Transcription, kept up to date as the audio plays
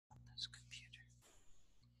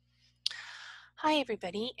Hi,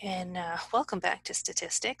 everybody, and welcome back to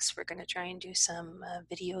Statistics. We're going to try and do some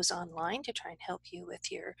videos online to try and help you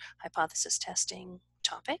with your hypothesis testing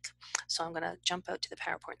topic. So I'm going to jump out to the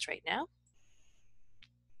PowerPoints right now.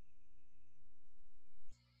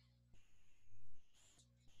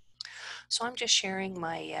 So I'm just sharing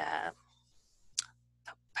my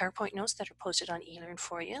PowerPoint notes that are posted on eLearn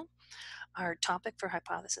for you. Our topic for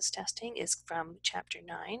hypothesis testing is from Chapter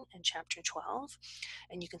 9 and Chapter 12,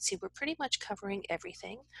 and you can see we're pretty much covering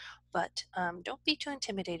everything, but don't be too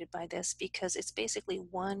intimidated by this because it's basically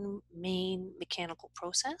one main mechanical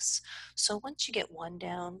process. So once you get one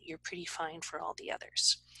down, you're pretty fine for all the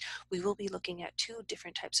others. We will be looking at two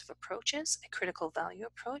different types of approaches, a critical value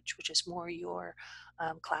approach, which is more your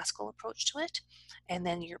classical approach to it, and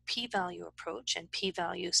then your p-value approach, and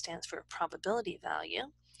p-value stands for probability value,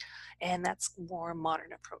 and that's more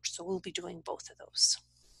modern approach. So we'll be doing both of those.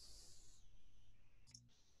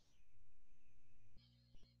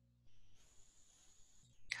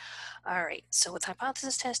 All right, so with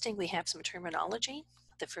hypothesis testing, we have some terminology.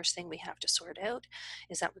 The first thing we have to sort out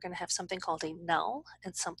is that we're going to have something called a null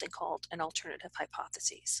and something called an alternative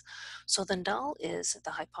hypothesis. So the null is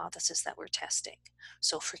the hypothesis that we're testing.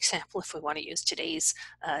 So for example, if we want to use today's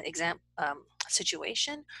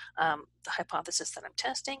situation, the hypothesis that I'm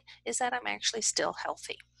testing is that I'm actually still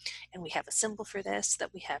healthy. And we have a symbol for this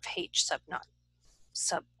that we have H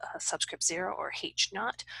subscript 0 or H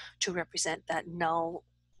naught to represent that null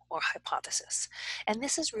or hypothesis. And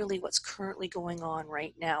this is really what's currently going on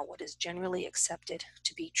right now, what is generally accepted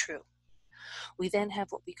to be true. We then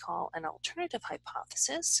have what we call an alternative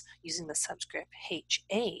hypothesis using the subscript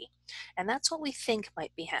HA, and that's what we think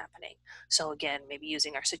might be happening. So again, maybe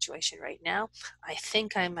using our situation right now, I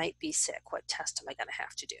think I might be sick. What test am I going to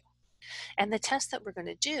have to do? And the test that we're going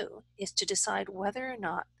to do is to decide whether or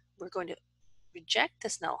not we're going to reject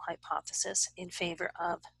this null hypothesis in favor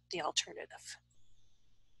of the alternative.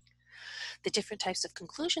 The different types of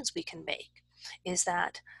conclusions we can make is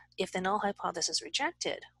that if the null hypothesis is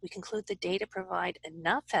rejected, we conclude the data provide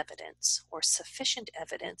enough evidence or sufficient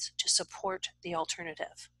evidence to support the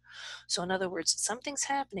alternative. So in other words, something's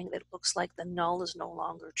happening that looks like the null is no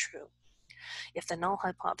longer true. If the null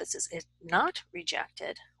hypothesis is not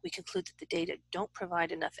rejected, we conclude that the data don't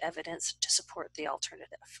provide enough evidence to support the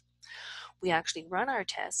alternative. We actually run our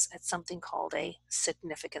tests at something called a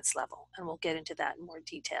significance level, and we'll get into that in more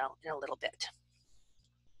detail in a little bit.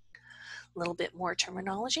 A little bit more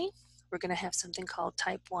terminology. We're going to have something called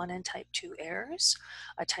type 1 and type 2 errors.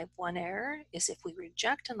 A type 1 error is if we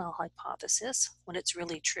reject a null hypothesis when it's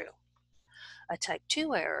really true. A type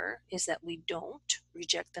 2 error is that we don't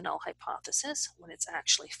reject the null hypothesis when it's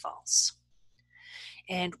actually false.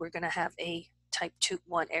 And we're going to have a type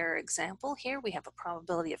 1 error example here. We have a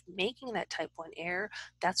probability of making that type 1 error.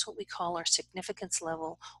 That's what we call our significance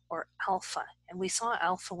level, or alpha. And we saw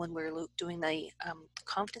alpha when we were doing the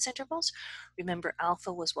confidence intervals. Remember,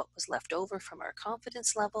 alpha was what was left over from our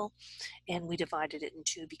confidence level, and we divided it in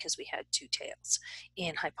two because we had two tails.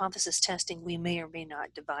 In hypothesis testing, we may or may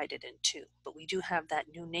not divide it in two, but we do have that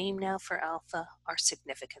new name now for alpha, our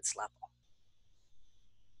significance level.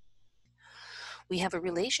 We have a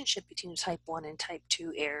relationship between type 1 and type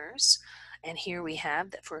 2 errors. And here we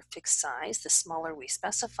have that for a fixed size, the smaller we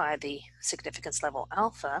specify the significance level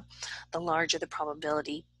alpha, the larger the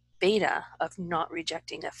probability beta of not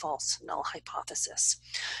rejecting a false null hypothesis.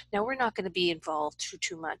 Now, we're not going to be involved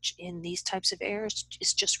too much in these types of errors.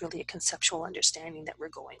 It's just really a conceptual understanding that we're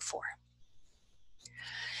going for.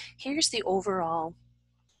 Here's the overall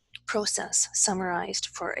process summarized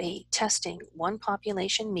for a testing one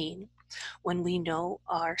population mean when we know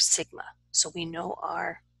our sigma. So we know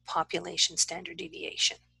our population standard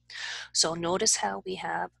deviation. So notice how we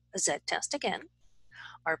have a z-test again.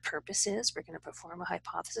 Our purpose is we're going to perform a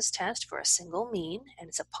hypothesis test for a single mean, and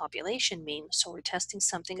it's a population mean, so we're testing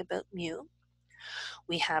something about mu.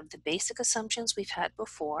 We have the basic assumptions we've had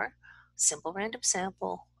before: simple random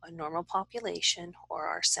sample, a normal population, or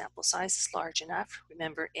our sample size is large enough.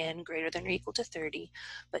 Remember, n greater than or equal to 30,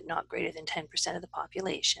 but not greater than 10% of the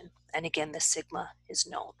population. And again, the sigma is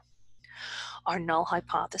known. Our null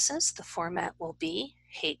hypothesis, the format will be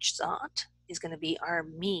H naught is going to be our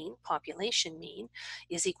mean, population mean,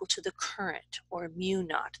 is equal to the current, or mu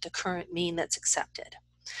naught, the current mean that's accepted.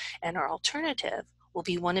 And our alternative will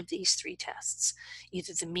be one of these three tests.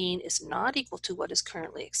 Either the mean is not equal to what is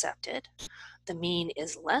currently accepted, the mean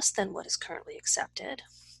is less than what is currently accepted,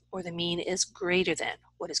 or the mean is greater than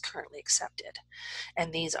what is currently accepted.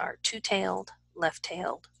 And these are two-tailed,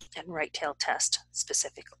 left-tailed, and right-tailed tests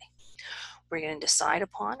specifically. We're going to decide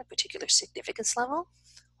upon a particular significance level,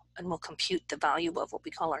 and we'll compute the value of what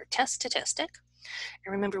we call our test statistic.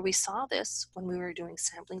 And remember, we saw this when we were doing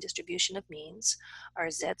sampling distribution of means. Our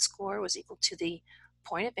z-score was equal to the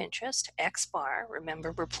point of interest, x bar.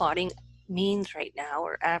 Remember, we're plotting means right now,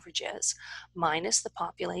 or averages, minus the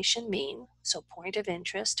population mean, so point of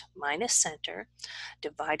interest minus center,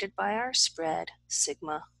 divided by our spread,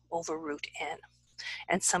 sigma over root n.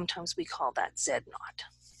 And sometimes we call that z naught.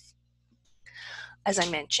 As I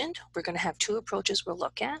mentioned, we're going to have two approaches we'll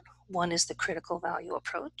look at. One is the critical value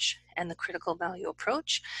approach, and the critical value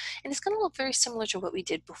approach, and it's going to look very similar to what we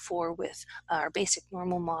did before with our basic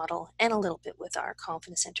normal model and a little bit with our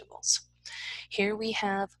confidence intervals. Here we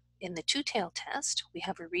have, in the two-tailed test, we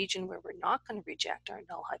have a region where we're not going to reject our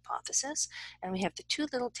null hypothesis, and we have the two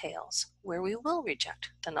little tails where we will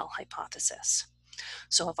reject the null hypothesis.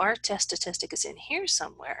 So if our test statistic is in here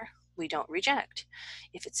somewhere, we don't reject.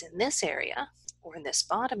 If it's in this area or in this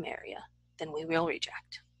bottom area, then we will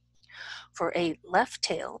reject. For a left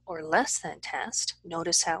tail or less than test,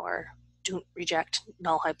 notice how our don't reject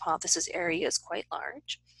null hypothesis area is quite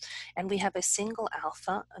large, and we have a single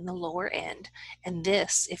alpha on the lower end. And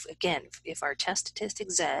this, if our test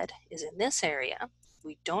statistic Z is in this area,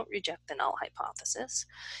 we don't reject the null hypothesis.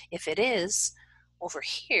 If it is over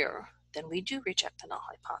here, then we do reject the null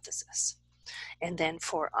hypothesis. And then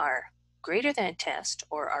for our greater than test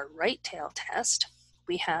or our right tail test,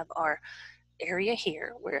 we have our area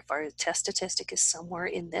here where if our test statistic is somewhere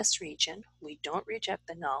in this region, we don't reject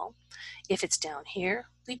the null. If it's down here,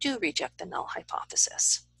 we do reject the null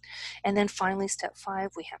hypothesis. And then finally, step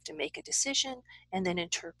 5, we have to make a decision and then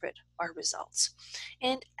interpret our results.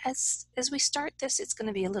 And as we start this, it's going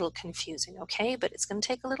to be a little confusing, okay? But it's going to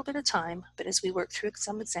take a little bit of time. But as we work through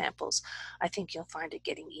some examples, I think you'll find it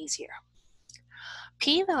getting easier.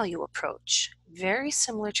 P-value approach, very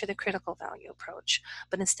similar to the critical value approach,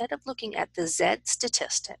 but instead of looking at the Z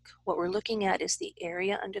statistic, what we're looking at is the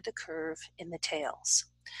area under the curve in the tails.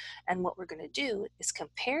 And what we're going to do is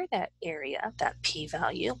compare that area, that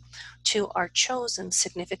p-value, to our chosen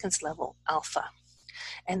significance level alpha.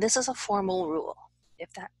 And this is a formal rule.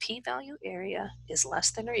 If that p-value area is less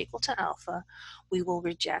than or equal to alpha, we will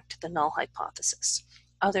reject the null hypothesis.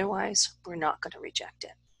 Otherwise, we're not going to reject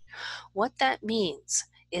it. What that means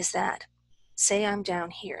is that, say I'm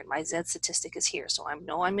down here and my Z statistic is here, so I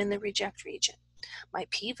know I'm in the reject region. My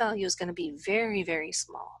p-value is going to be very, very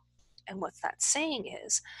small. And what that's saying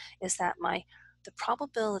is that the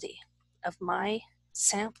probability of my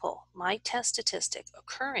sample, my test statistic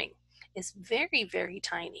occurring is very, very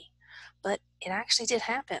tiny. But it actually did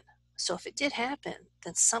happen. So if it did happen,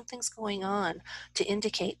 then something's going on to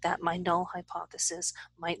indicate that my null hypothesis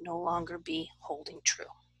might no longer be holding true.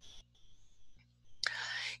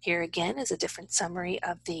 Here again is a different summary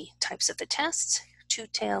of the types of the tests: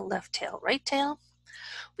 two-tail, left tail, right tail.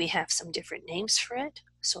 We have some different names for it.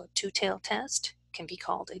 So a two-tail test can be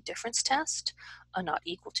called a difference test, a not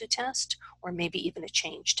equal to test, or maybe even a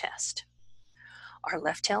change test. Our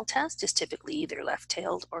left tail test is typically either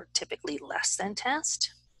left-tailed or typically less than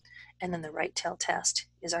test. And then the right tail test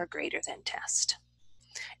is our greater than test.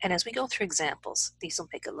 And as we go through examples, these will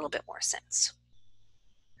make a little bit more sense.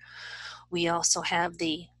 We also have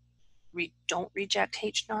the don't reject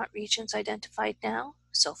H-naught regions identified now.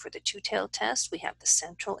 So for the two-tail test, we have the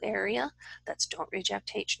central area that's don't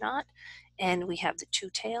reject H-naught, and we have the two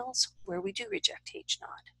tails where we do reject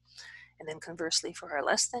H-naught. And then conversely, for our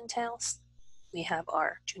less than tails, we have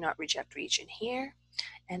our do not reject region here,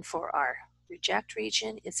 and for our reject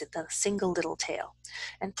region, it's the single little tail.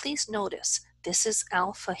 And please notice, this is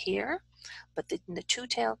alpha here, but in the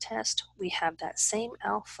two-tail test, we have that same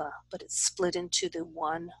alpha, but it's split into the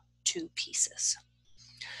 1-2 pieces.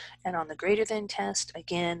 And on the greater than test,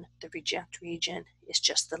 again, the reject region is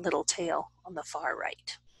just the little tail on the far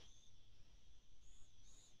right.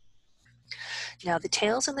 Now the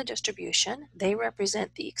tails in the distribution, they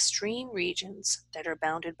represent the extreme regions that are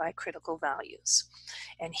bounded by critical values.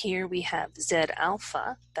 And here we have Z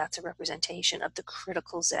alpha, that's a representation of the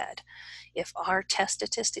critical Z. If our test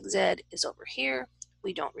statistic Z is over here,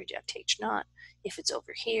 we don't reject H-naught. If it's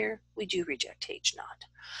over here, we do reject H-naught.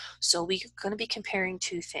 So we're going to be comparing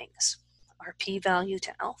two things: our p-value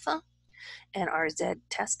to alpha and our Z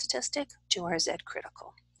test statistic to our Z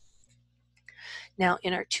critical. Now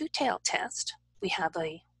in our two-tail test, we have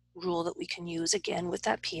a rule that we can use again with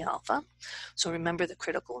that p-alpha. So remember, the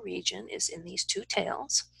critical region is in these two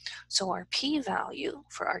tails. So our p-value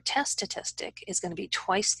for our test statistic is going to be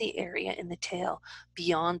twice the area in the tail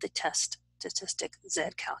beyond the test statistic Z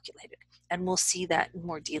calculated. And we'll see that in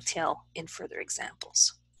more detail in further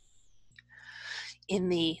examples. In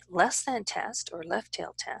the less than test or left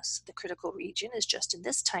tail test, the critical region is just in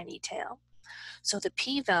this tiny tail. So the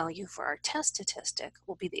p-value for our test statistic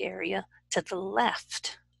will be the area to the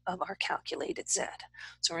left of our calculated Z.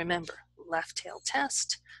 So remember, left tail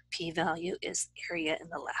test, p-value is area in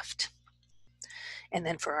the left. And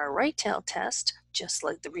then for our right tail test, just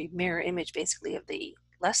like the mirror image basically of the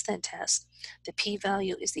less than test, the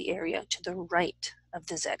p-value is the area to the right of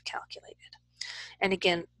the Z calculated. And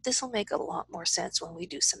again, this will make a lot more sense when we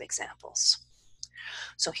do some examples.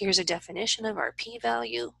 So here's a definition of our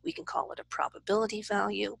p-value. We can call it a probability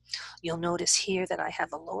value. You'll notice here that I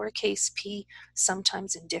have a lowercase p.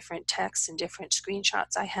 Sometimes in different texts and different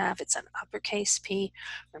screenshots I have, it's an uppercase p.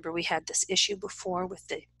 Remember, we had this issue before with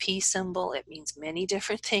the p symbol. It means many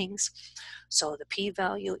different things. So the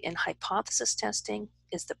p-value in hypothesis testing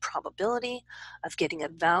is the probability of getting a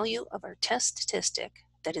value of our test statistic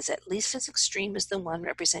that is at least as extreme as the one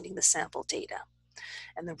representing the sample data.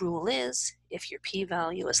 And the rule is, if your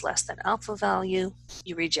p-value is less than alpha value,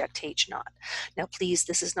 you reject H naught. Now please,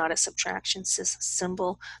 this is not a subtraction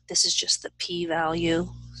symbol. This is just the p-value,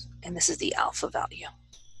 and this is the alpha value.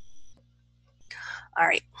 All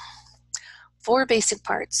right, 4 basic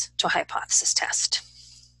parts to a hypothesis test.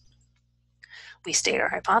 We state our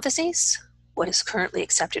hypotheses, what is currently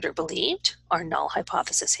accepted or believed, our null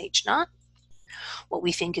hypothesis H naught, what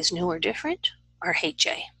we think is new or different, our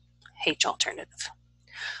HA, H alternative.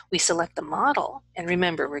 We select the model, and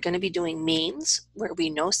remember, we're going to be doing means where we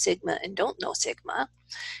know sigma and don't know sigma,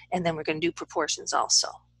 and then we're going to do proportions also.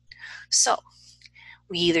 So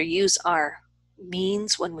we either use our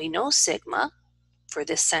means when we know sigma for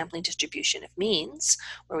this sampling distribution of means,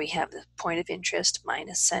 where we have the point of interest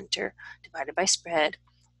minus center divided by spread,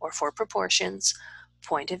 or for proportions,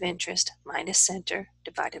 point of interest minus center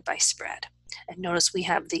divided by spread. And notice we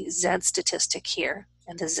have the Z statistic here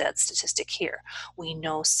and the Z statistic here. We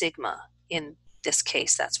know sigma in this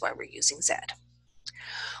case, that's why we're using Z.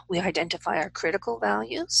 We identify our critical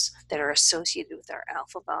values that are associated with our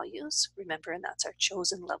alpha values. Remember, and that's our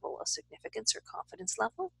chosen level of significance or confidence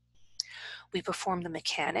level. We perform the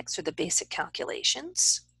mechanics or the basic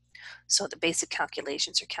calculations. So the basic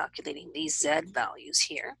calculations are calculating these Z values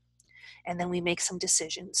here. And then we make some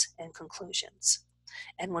decisions and conclusions.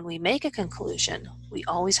 And when we make a conclusion, we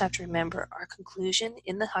always have to remember our conclusion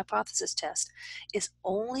in the hypothesis test is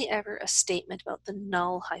only ever a statement about the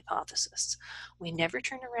null hypothesis. We never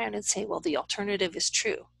turn around and say, well, the alternative is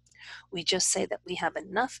true. We just say that we have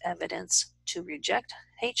enough evidence to reject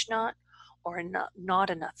H naught or not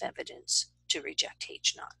enough evidence to reject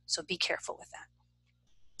H naught. So be careful with that.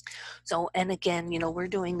 So, and again, we're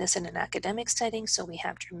doing this in an academic setting, so we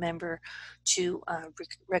have to remember to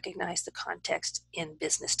recognize the context in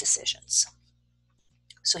business decisions.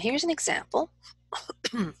 So here's an example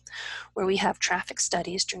where we have traffic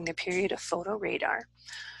studies during the period of photo radar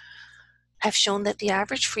have shown that the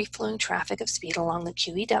average free-flowing traffic of speed along the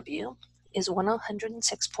QEW is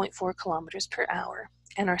 106.4 kilometers per hour,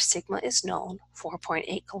 and our sigma is known,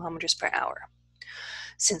 4.8 kilometers per hour.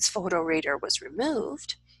 Since photo radar was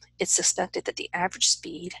removed, it's suspected that the average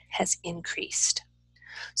speed has increased.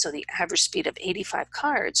 So the average speed of 85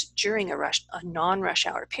 cars during a non-rush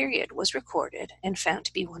hour period was recorded and found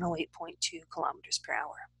to be 108.2 kilometers per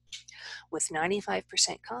hour. With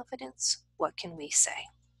 95% confidence, what can we say?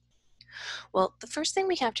 Well, the first thing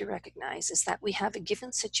we have to recognize is that we have a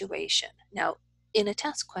given situation. Now, in a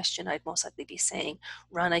test question, I'd most likely be saying,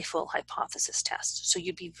 run a full hypothesis test. So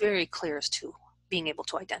you'd be very clear as to being able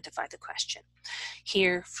to identify the question.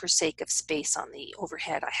 Here, for sake of space on the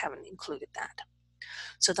overhead, I haven't included that.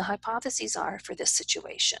 So the hypotheses are for this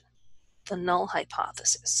situation. The null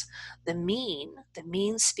hypothesis. The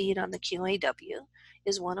mean speed on the QAW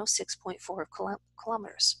is 106.4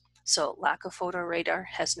 kilometers. So lack of photo radar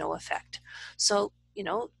has no effect. So,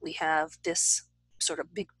 we have this sort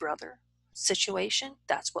of big brother situation.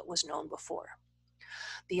 That's what was known before.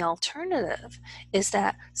 The alternative is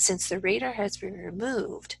that since the radar has been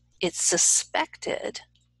removed, it's suspected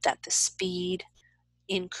that the speed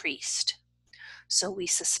increased. So we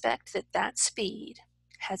suspect that that speed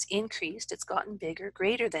has increased, it's gotten bigger,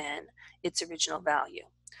 greater than its original value.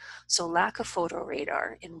 So lack of photo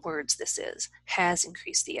radar, in words this is, has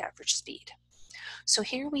increased the average speed. So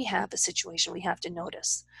here we have a situation we have to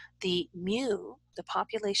notice. The mu, the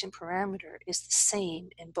population parameter, is the same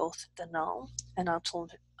in both the null and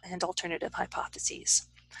alternative hypotheses.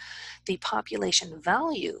 The population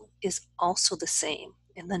value is also the same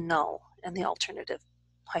in the null and the alternative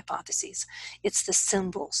hypotheses. It's the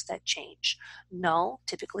symbols that change. Null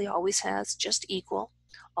typically always has just equal.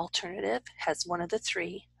 Alternative has one of the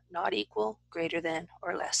three, not equal, greater than,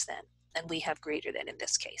 or less than. And we have greater than in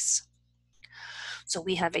this case. So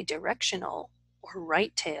we have a directional or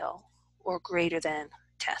right tail or greater than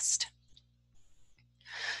test.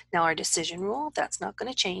 Now our decision rule, that's not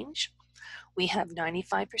going to change. We have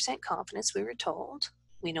 95% confidence, we were told.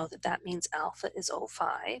 We know that that means alpha is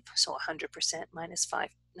 0.5, so 100% minus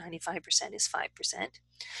 95% is 5%.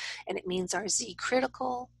 And it means our Z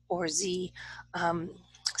critical or Z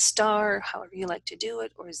star, however you like to do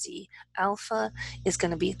it, or Z alpha is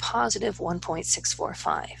going to be positive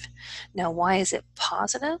 1.645. Now, why is it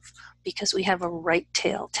positive? Because we have a right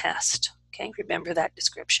tail test. Okay, remember that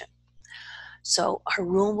description. So our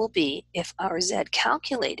rule will be if our Z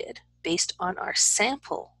calculated based on our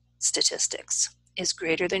sample statistics is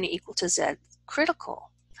greater than or equal to Z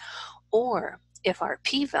critical, or if our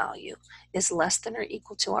p-value is less than or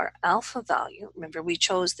equal to our alpha value, remember we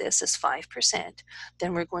chose this as 5%,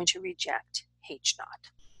 then we're going to reject H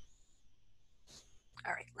naught.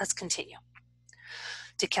 All right, let's continue.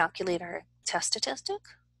 To calculate our test statistic,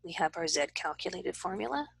 we have our Z calculated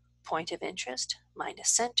formula, point of interest minus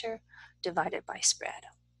center divided by spread.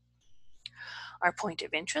 Our point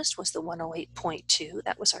of interest was the 108.2.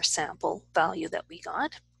 That was our sample value that we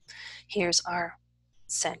got. Here's our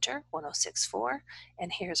center, 1064,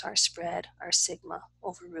 and here's our spread, our sigma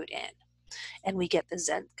over root n. And we get the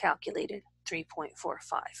Z calculated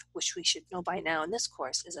 3.45, which we should know by now in this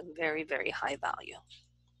course is a very, very high value.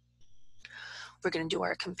 We're going to do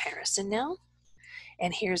our comparison now.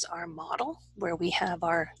 And here's our model where we have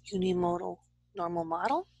our unimodal normal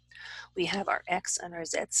model. We have our X and our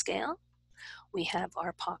Z scale. We have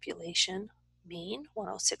our population mean,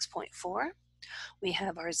 106.4. We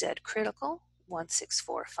have our Z critical,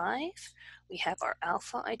 1645. We have our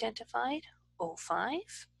alpha identified, 0.5.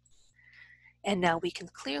 And now we can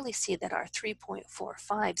clearly see that our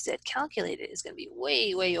 3.45 Z calculated is going to be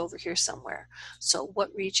way, way over here somewhere. So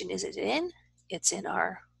what region is it in? It's in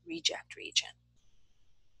our reject region.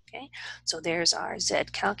 Okay, so there's our Z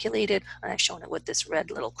calculated, and I've shown it with this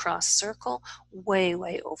red little cross circle, way,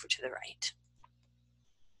 way over to the right.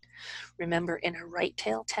 Remember, in a right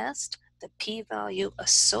tail test, the p-value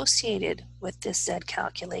associated with this Z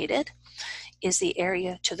calculated is the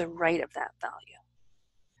area to the right of that value.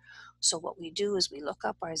 So what we do is we look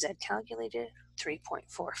up our Z calculated,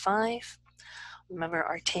 3.45. Remember,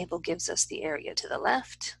 our table gives us the area to the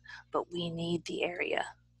left, but we need the area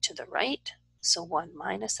to the right. So 1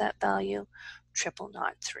 minus that value,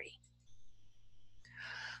 3.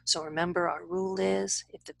 So remember, our rule is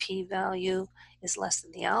if the p-value is less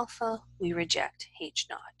than the alpha, we reject H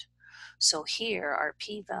naught. So here our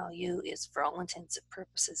p-value is, for all intents and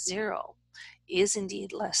purposes, 0, is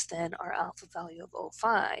indeed less than our alpha value of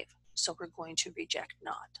 0.5. So we're going to reject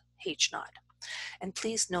H naught. And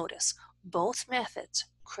please notice, both methods,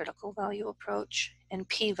 critical value approach and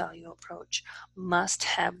p-value approach, must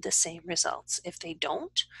have the same results. If they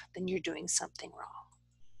don't, then you're doing something wrong.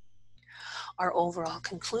 Our overall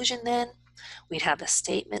conclusion then, we'd have a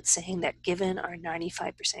statement saying that given our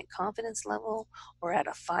 95% confidence level or at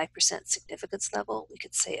a 5% significance level, we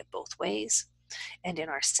could say it both ways. And in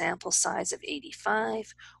our sample size of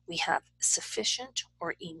 85, we have sufficient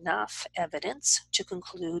or enough evidence to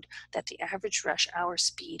conclude that the average rush hour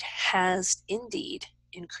speed has indeed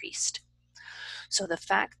increased. So the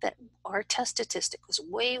fact that our test statistic was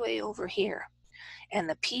way, way over here and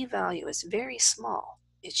the p-value is very small,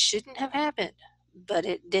 it shouldn't have happened, but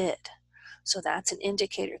it did. So that's an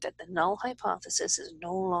indicator that the null hypothesis is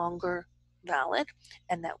no longer valid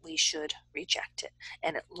and that we should reject it.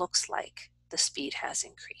 And it looks like the speed has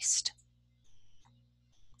increased.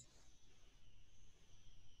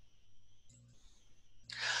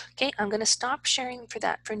 Okay, I'm going to stop sharing for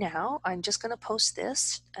that for now. I'm just going to post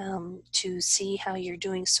this to see how you're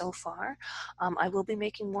doing so far. I will be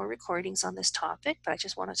making more recordings on this topic, but I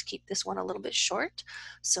just wanted to keep this one a little bit short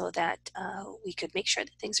so that we could make sure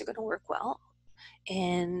that things are going to work well.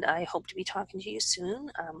 And I hope to be talking to you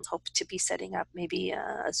soon. Hope to be setting up maybe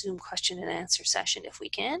a Zoom question and answer session if we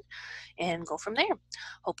can, and go from there.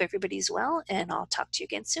 Hope everybody's well, and I'll talk to you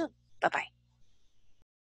again soon. Bye-bye.